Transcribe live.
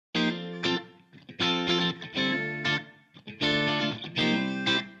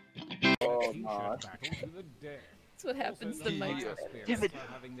will not. That's what happens to Mike. Damn it.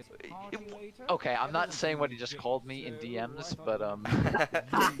 Okay, I'm not saying what he just called me in DMs, but I'm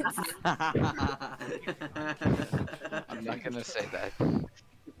not gonna say that.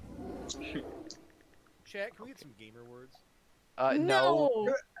 Chat, can we get some gamer words? No.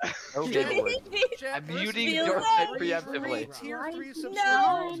 No gamer words. Chat, I'm muting Feel your that. preemptively. Tier 3 No.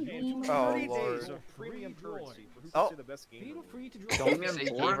 subscribers. Oh, 30 Lord. days of premium currency for who Oh. can say the best gamer word. Don't say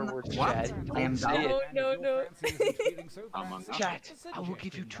gamer words, Chad. I am Don't say down. it. No. Chat, I will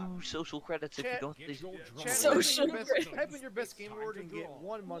give you 2 social credits if you don't say Chat, Social type in your best gamer word and get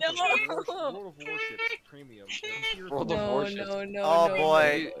 1 month No. of World of Warships premium. World of Warships. No. Oh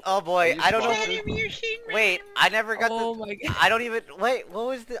boy. Oh boy. I don't know. Wait, I never got Oh the. my god. I don't even. Wait, what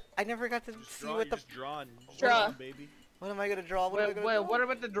was the? I never got to see what the. Draw. Baby. What am I gonna draw? What am I gonna draw? What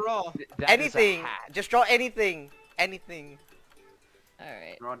about the draw? That is a Anything. hat. Just draw anything. Anything.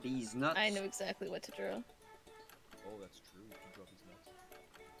 Alright. Draw these nuts. I know exactly what to draw. Oh, that's true. You can draw these nuts.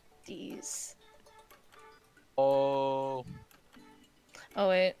 These. Oh. Oh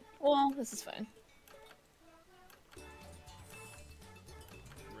wait. Well, this is fine. Marissa,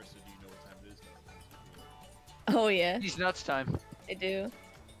 do you know what time it is now? Oh yeah, He's nuts time. I do.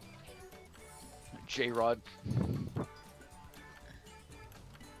 J-Rod.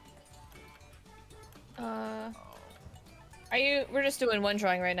 Are you? We're just doing one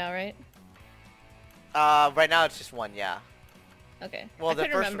drawing right now, right? Right now it's just one. Yeah. Okay. Well, I the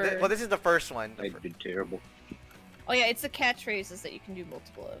couldn't first. remember. Well, this is the first one. I did terrible. Oh yeah, it's the catchphrases that you can do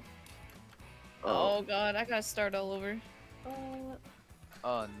multiple of. Oh god, I gotta start all over. Oh,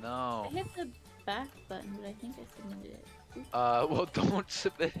 Oh I no. hit the back button, but I think I submitted it. Oops. Well, don't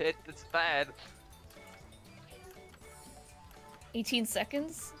submit it. It's bad. 18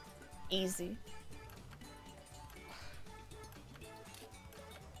 seconds? Easy.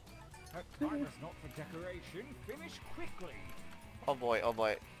 That time is not for decoration. Finish quickly. Oh boy. Oh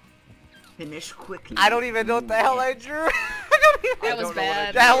boy. Finish quickly. I don't even know what the hell I drew. I don't even. That was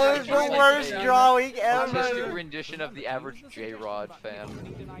bad. That was I the worst drew. drawing Artistic ever. rendition of the average J-Rod fan.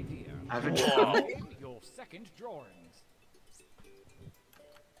 Average. Your second drawings.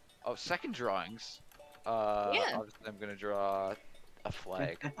 Oh, second drawings. Yeah. Obviously I'm gonna draw a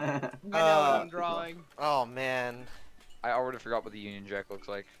flag. I know what I'm drawing. Oh man. I already forgot what the Union Jack looks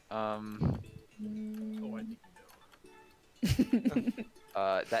like. Oh, I think you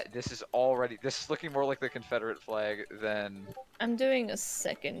know. This is looking more like the Confederate flag than. I'm doing a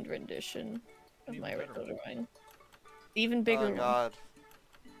second rendition of my Even better regular drawing. Even bigger Oh one. god.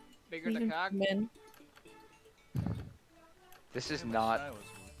 Bigger the Even cock. men. This is not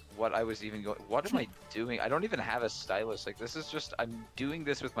what I was even going. What am I doing? I don't even have a stylus. Like this is just. I'm doing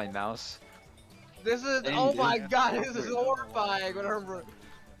this with my mouse. This is. Oh my god, this is horrifying. Whatever.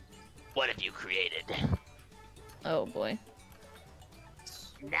 What have you created? Oh boy.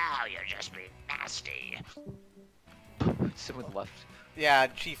 Now you're just being nasty. Someone left. Yeah,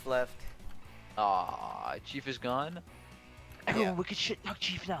 Chief left. Ah, Chief is gone. Everyone, we can shit talk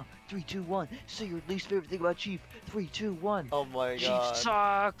Chief now. 3, 2, 1. Say your least favorite thing about Chief. 3, 2, 1. Oh my Chief god.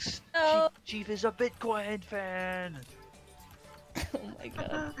 sucks. No. Chief is a Bitcoin fan. Oh my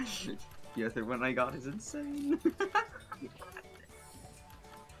god. The other one I got is insane.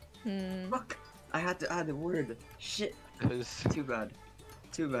 Fuck! I had to add a word. Shit. Too bad.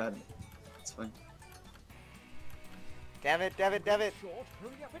 Too bad. It's fine. Damn it, damn it, damn it. Short,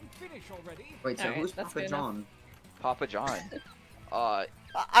 hurry up and finish already. Wait, so Alright, who's that's Papa good enough. John? Papa John. I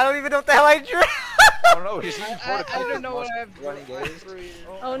don't even know what the hell I drew. I don't know. He's looking forward to I don't know what I have running days.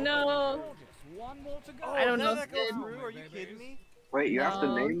 Oh no. One more to go. I don't know. That go through? Are you kidding me? Wait, you have to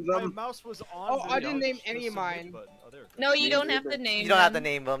No. name My them? mouse was on. Oh, the I didn't name the any of submit mine. button. Oh, there it goes. No, you don't have to name You don't have to them.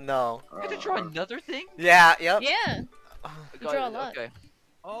 name them, no. I have to draw another thing? Yeah, yep. Yeah. Got draw a it, lot. Okay.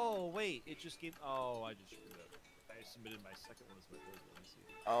 Oh wait, it just gave. Oh, I just screwed up. I submitted my second one as my third one. Let me see.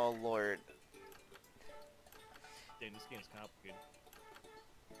 Oh lord. Dang, this game's complicated.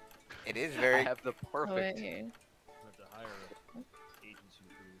 It is I very. have the Oh, right perfect. here. I'm gonna have to hire an agency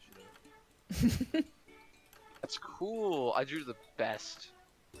to figure this shit out. That's cool. I drew the best.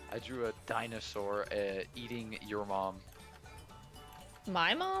 I drew a dinosaur eating your mom.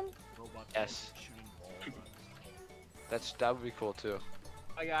 My mom? Robot Yes. shooting balls. That would be cool too. Oh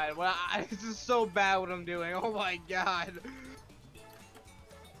my god, well, this is so bad what I'm doing. Oh my god.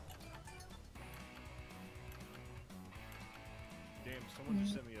 Damn, someone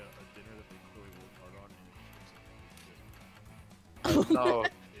just sent me a dinner that they clearly worked hard on, and it just looks like No.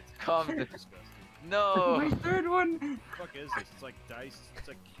 it's Come. disgusting. No. My third one! What the fuck is this? It's like diced. It's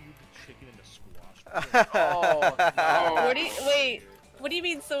like cubed chicken into squash. Oh, no. What do you- wait. What do you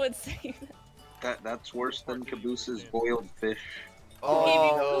mean someone saying that? That's worse than Caboose's boiled fish.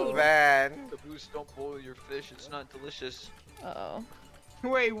 Oh man. Caboose, don't boil your fish. It's not delicious. Uh-oh.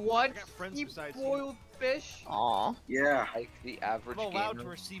 Wait, what? friends You besides boiled fish? Aw. Yeah. Like the average I'm allowed to gamer.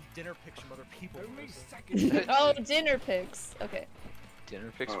 receive dinner pics from other people. Only second. Oh, dinner pics. Okay.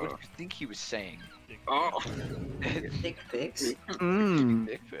 Dinner pics? What do you think he was saying? Oh. Dick pics? Mmm.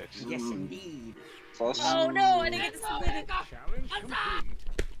 Dick pics. Yes, indeed. Oh no, I didn't get to submit it. Challenge complete.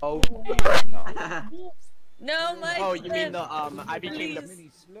 Oh, No, my Oh, you mean friend. the I became the. Many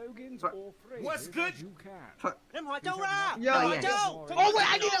slogans or phrases What's good? as you can. Yo, Oh, yeah. Oh wait,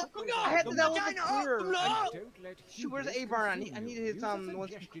 I need to. I had to that one clear. Don't let Shoot, where's hubris A-bar? I consume need you. his Use a the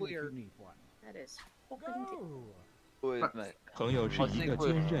ones suggestion if clear. you need one. That is Go. 朋友是一个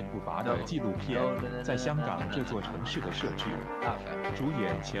坚韧不拔的纪录片，在香港这座城市的设置。主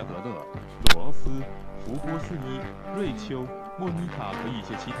演钱德勒、罗斯、福波斯尼、瑞秋、莫妮卡和一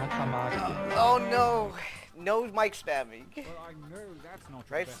些其他他妈的演员。 Oh no. No mic spamming. Well, I know that's not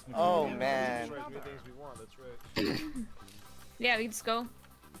your Right? best Oh material. man. That's right, we do things we want, that's right. Yeah, we can just go.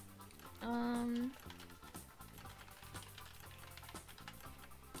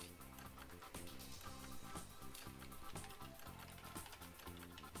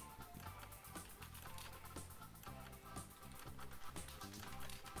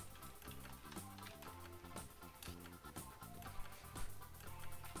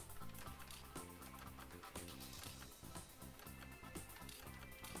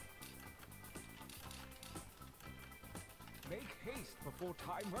 Make haste before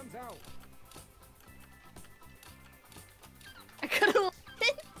time runs out. I could've.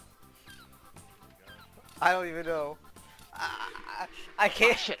 I don't even know. I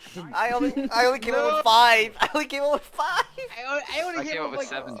can't. I only came up with 5. I only came up with 5. I only came came up up with like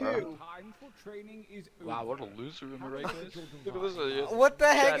 7, 2. bro. Time for training is Wow, over. what a loser, am I right, guys? Look at this. What the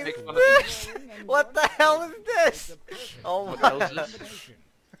heck is this? What the hell is this? Oh What my. else is this? Combination.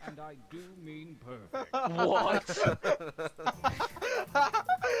 And I do mean perfect. What?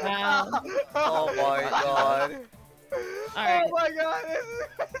 Wow. Oh my god. Alright. Oh my god,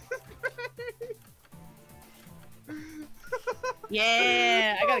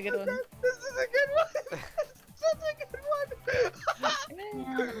 Yeah, I got a good one. this is a good one. Such a good one.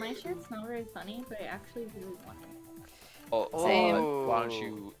 Yeah, my shirt's not very funny, but I actually really want it. Oh, Same. why don't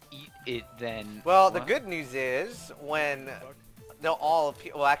you eat it then? Well, the What? good news is when they'll all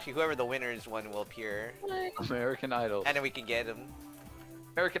appear. Well, actually, whoever the winners one will appear, American Idol. and then we can get them.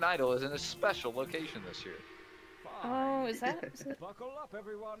 American Idol is in a special location this year. Oh, is that? Is it? Buckle up,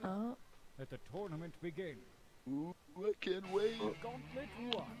 everyone. Oh. Let the tournament begin. Ooh, I can't wait. Gauntlet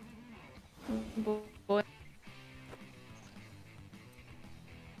 1. Boy.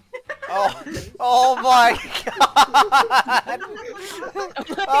 Oh, oh my god!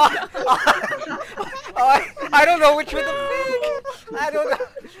 I don't know which one to pick. I don't know.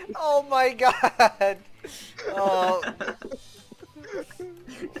 Oh my god. Oh.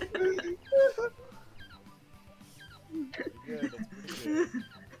 Good, that's pretty good.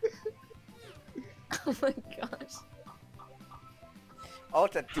 Oh my gosh. Oh,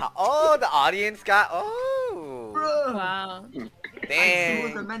 it's a oh, the audience got. Oh. Bro! Wow. I do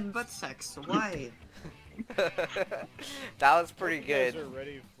Dang. the men butt sex. Why? That was pretty You guys good. are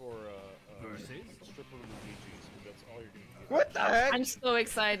ready for stripper with GGs, because that's all you're gonna get. What the heck? I'm so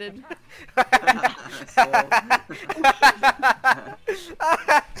excited.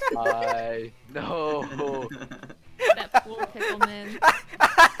 No. That poor pickle man.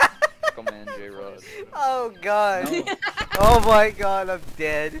 Come on, J-Rod. Oh god. Oh my god, I'm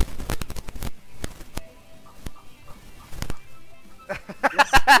dead.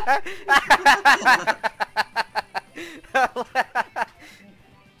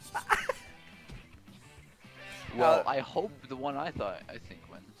 Well, I hope the one I think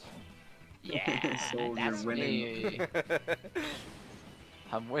wins. Yeah, So that's you're winning. Me.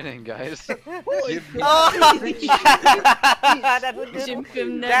 I'm winning, guys. Oh, that's a good Jim one.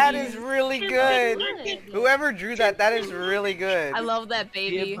 Kim That Nuggies. is really good. Good. Whoever drew that, that is really good. I love that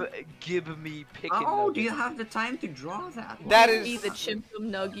baby. Give me picking. Oh, do you have the time to draw that? That Give is- me the Chimpum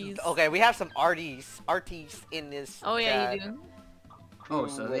Nuggies. Okay, we have some artists in this. Oh yeah, chat. you do. Oh,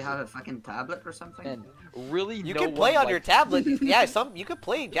 so they have a fucking tablet or something? And really, You no can play one on your likes- tablet. Yeah, you could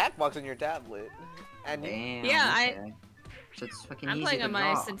play Jackbox on your tablet. And Damn. Yeah, okay. So it's fucking I'm easy playing to on my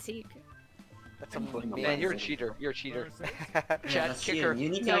draw. Cintiq. that's Man, you're a amazing. cheater. You're a cheater. Yeah, Chat that's kicker. You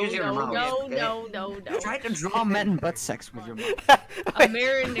need to No, use your no, mouse. no, okay? no, no, no. Try to draw men butt sex with your mouse.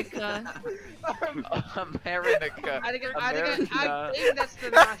 America. America. I think America. that's the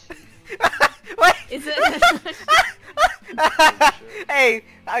Nashi. Wait, Is it? Hey,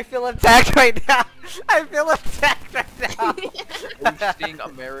 I feel attacked right now. I feel attacked right now. Boosting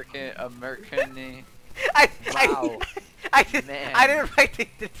American. Wow. I Man. didn't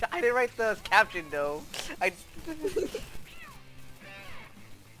write the caption though.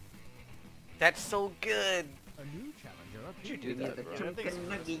 That's so good. A new challenger Did you appears. do that, bro? Chicken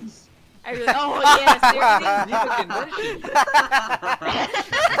nuggies. I really. Oh yes,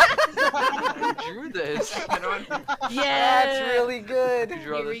 You drew this. yeah. That's really good. You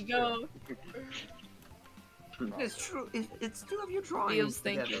drew Here this we go. It's true. It's two of your Feels drawings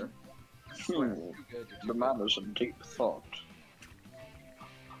thinking. together. The man is in deep thought.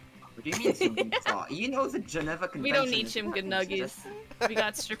 What do you mean some deep thought? You know the Geneva Convention. We don't need is Chim Good fucking Nuggies. suggesting. We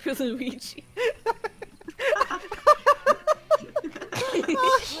got Stripper Luigi.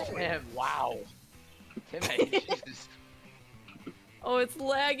 Man, wow. Timmy, Jesus. Oh, it's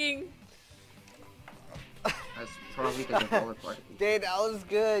lagging. That's probably because of all the particles. Dude, that was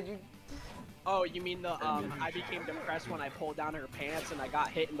good. You... Oh, you mean the I became depressed when I pulled down her pants and I got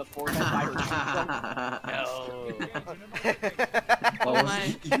hit in the forehead by her No. Oh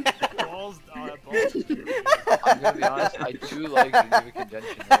my. Balls. I'm gonna be honest, I do like Geneva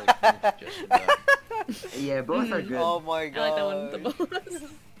Convention. I like suggestion that. Yeah, both are good. Oh my I like god. that one the most.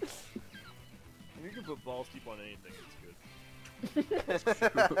 You can put balls deep on anything. It's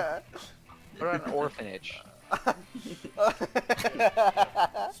good. What about an orphanage?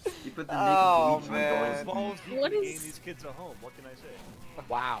 You put the Oh, naked man. Balls deep What in the is- game. These kids at home. What can I say?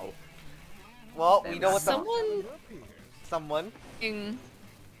 Wow. Well, we know what the... Someone Someone. f***ing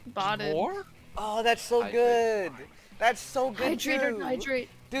botted. More? Oh, that's so Hydrate. good. That's so good Hydrate or too. hydrate.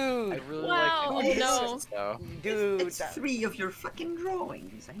 I Dude, really Wow, like oh it. no. So, dude. It's 3 of your fucking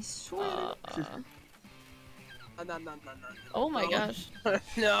drawings. I swear. No. Oh my gosh.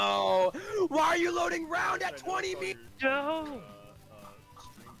 No! Why are you loading round at 20 meters? No.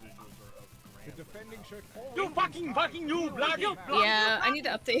 The defending shirt. You fucking you bloody! Yeah, I need to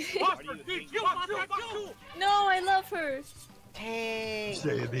update it. No, I love her. Dang.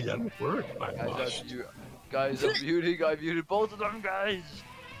 Say the other word, my guys, I'm muting. I muted both of them, guys.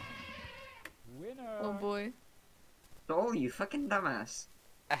 Winner. Oh boy. Oh, you fucking dumbass.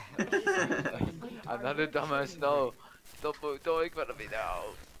 I'm not a dumbass. No, don't make fun of me now.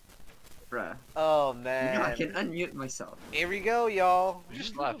 Bruh. Oh You man. know I can unmute myself. Here we go, y'all. You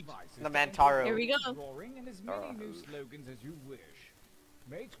just left. The Mantaro. Here we go. Drawing and as many new slogans as you wish.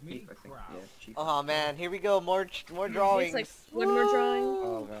 Make me Chief, I think. proud. Yeah, Chief. Oh man, here we go. More drawings. It's like one more drawing.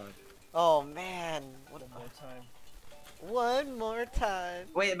 Oh god. Oh man. What One more time. One more time.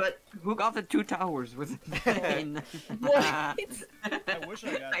 Wait, but who got the 2 towers with nine? What? I wish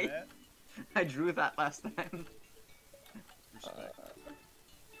I got that. I drew that last time.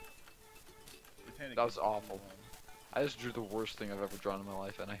 That was awful. I just drew the worst thing I've ever drawn in my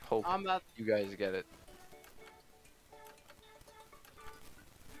life, and I hope I'm not. you guys get it.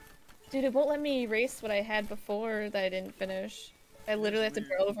 Dude, it won't let me erase what I had before that I didn't finish. I literally have to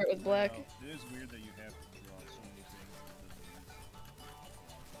draw over it with black. It is weird that you have to draw so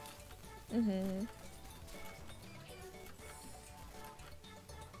many things. Mm-hmm.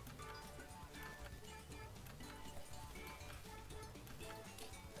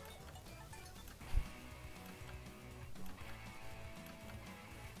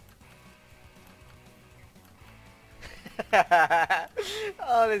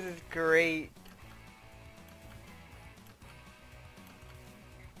 Oh, this is great.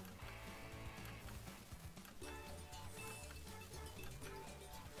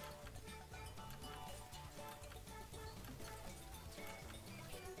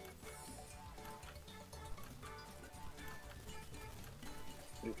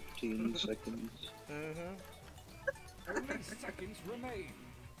 Seconds. Mm-hmm. Only seconds remain.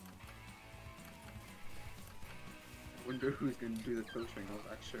 Wonder who's gonna do the filtering of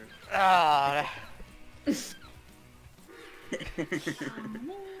that shirt. Ah.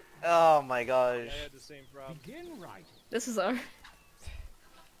 Oh my gosh. I had the same problem. Begin right. This is our.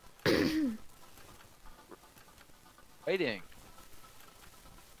 Waiting.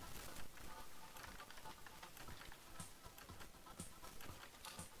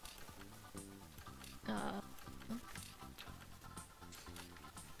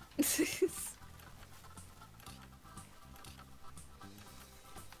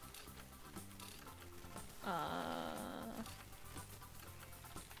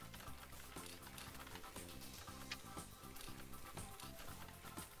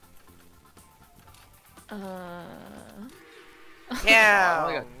 Yeah. I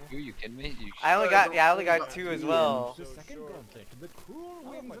only got 2. You kidding me? I only got 2 as well. The second gauntlet, the cruel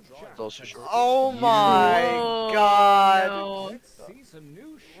winds It's also short. Oh my god! No. Let's see some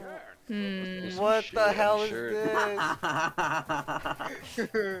new shirts. What the hell is shirt.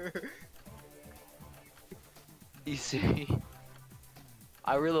 this? Easy.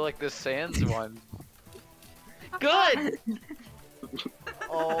 I really like this Sans one. Good!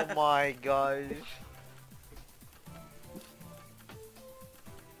 Oh my gosh.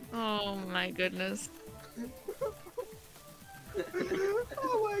 Oh my goodness.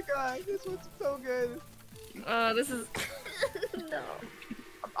 Oh my god, this one's so good. This is no.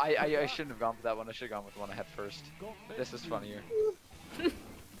 I shouldn't have gone for that one. I should have gone with the one I had first. But this is funnier.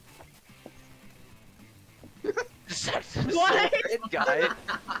 What? Guy.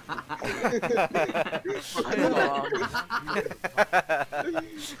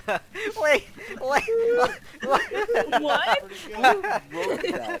 Wait, what?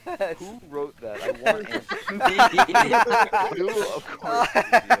 Who wrote that? I want answers. Who, of course.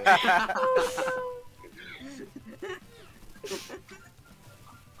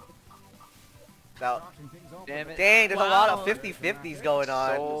 No. Damn it. Dang, there's a lot of 50-50s going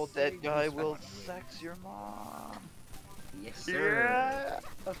on. So that guy will sex your mom. Yes, sir.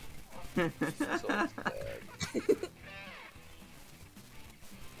 Yeah. So sad.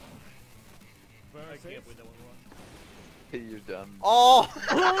 I can't believe that one wrong. You're done. Oh!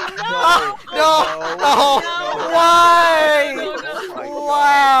 No! Why? No.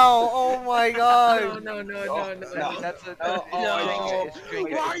 Wow! Oh my god! No. That's a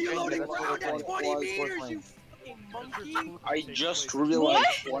Why are you loading around at 20 meters, you fucking monkey? I just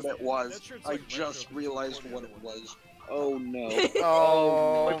realized what it was. I just realized what it was. Oh no. toy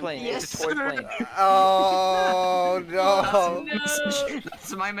Oh, plane. Yes, It's a toy plane. oh no!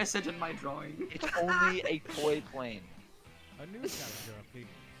 That's my message in my drawing. It's only a toy plane. A new character appears.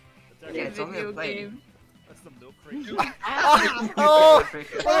 Yeah, it's only a Video plane. game. That's the milk crate.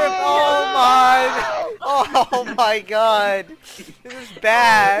 Oh my god! This is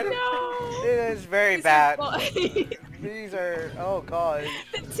bad. No. This is very These bad. are fun. These are, oh god.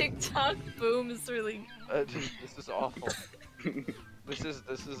 The TikTok boom is really. This is awful. This is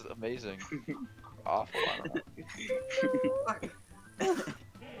amazing. Awful. I don't know.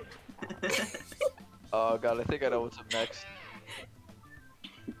 Oh god, I think I know what's up next.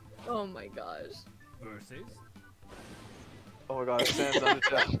 Oh my gosh. Versus. Oh my god, Sans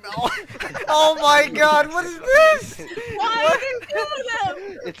Undertale. Oh my god, what is this? Why are you doing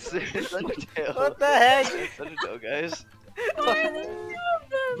them? It's Undertale. What the heck? It's Undertale, guys. Why are they doing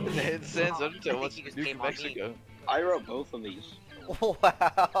them? It's Sans Undertale. What's the New Mexico? I wrote both of these.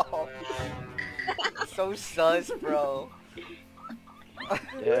 Wow. So sus, bro.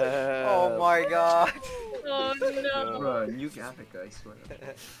 Yeah. Oh my god. Oh no. Bro, new graphic, I swear.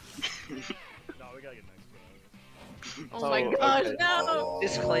 No, we gotta get next. Oh my gosh, okay. no.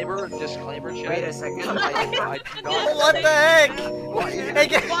 Disclaimer, chat. Wait a second. I do not. What the heck?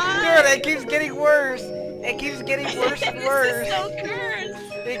 Dude, it keeps getting worse. It keeps getting worse and worse. This is so cursed.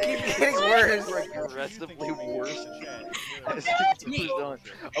 It keeps getting worse. Progressively worse. Please don't.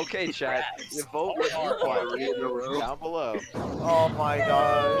 Okay, chat. You vote with your party down below. Oh my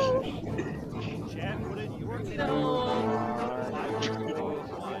gosh. Chat, put in your name. No.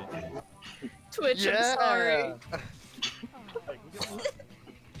 Twitch, Yeah. I'm sorry.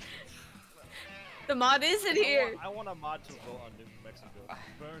 The mod isn't here. I want a mod to vote on New Mexico.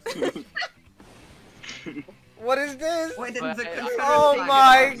 Versus. What is this? Wait, didn't the Oh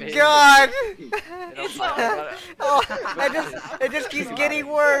my god! Oh, It just keeps getting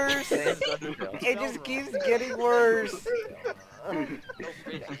worse. It just keeps getting worse.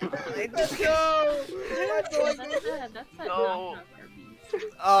 It just No.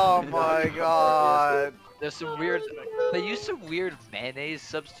 Oh my god. There's some weird. They use some weird mayonnaise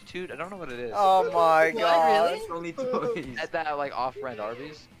substitute. I don't know what it is. Oh my god. It's only toys. At that like off-brand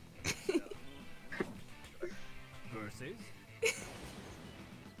Arby's. Versus.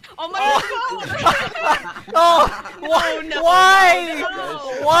 Oh my god! Oh, why? no, Why?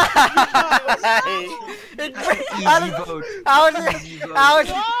 no.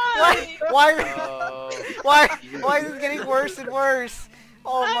 Why? Why is it getting worse and worse?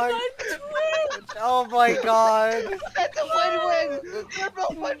 Oh my! Oh my god! They're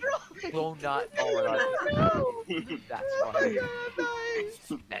both win. Will not. Oh my god. That's funny.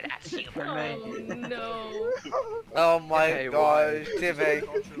 That's super. Oh no. Oh my Hey, gosh, why? Timmy.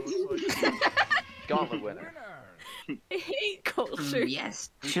 Gauntlet winner. I hate culture. Yes,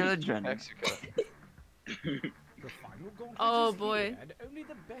 children. Mexico. The final gauntlet Oh, is boy. here, and only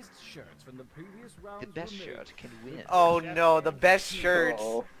the best shirts from the previous round The best shirt can win. Oh no, the best shirts.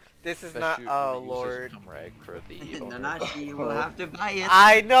 Oh. This is Best not. shoot Oh uses lord. cum rag for the owner. Nanashi will have to buy it.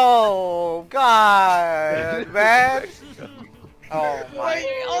 I know. God, man. Oh my.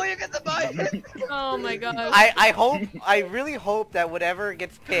 Oh, you get to buy it. Oh my god. I hope. I really hope that whatever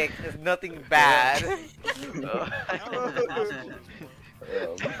gets picked is nothing bad.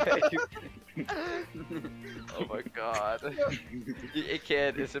 Oh my god. It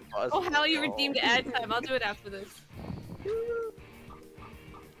can't, it's impossible. Oh, how you redeemed ad time. I'll do it after this.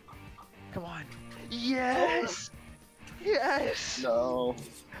 Come on. Yes! Yes! No.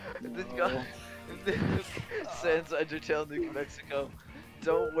 This guy sends Undertale New Mexico.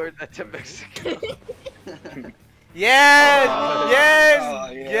 Don't wear that to Mexico. Yes! Oh,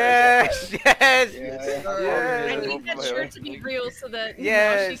 Yes! yes. Yes! Yes. I Yes! need that shirt to be real so that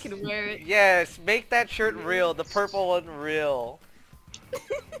Yes. she can wear it. Yes! Make that shirt real. The purple one real.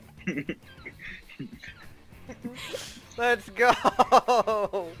 Let's go!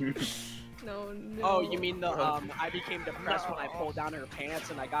 No, no. Oh, you mean the I became depressed when I pulled down her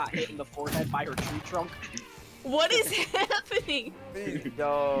pants and I got hit in the forehead by her tree trunk? What is happening?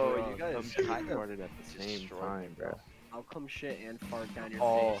 Yo, you guys farted at the same time, bro. I'll come shit and fart down your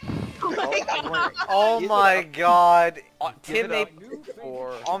Oh. face. Oh my god. Oh my god! Give Tim it up made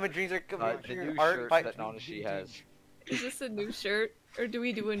for all my dreams are coming the true. new Art shirt by that Nanashi has. Is this a new shirt? Or do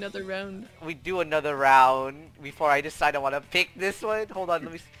we do another round? we do another round before I decide I want to pick this one. Hold on,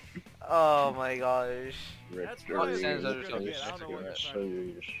 let me. Oh my gosh. That's What probably sounds what other you're gonna get. I stuff don't know what That's you're so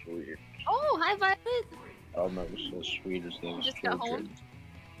trying to sweet. Oh, hi Violet. Oh no, so sweet. His name is Just got home? Children.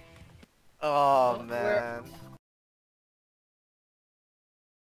 Oh man.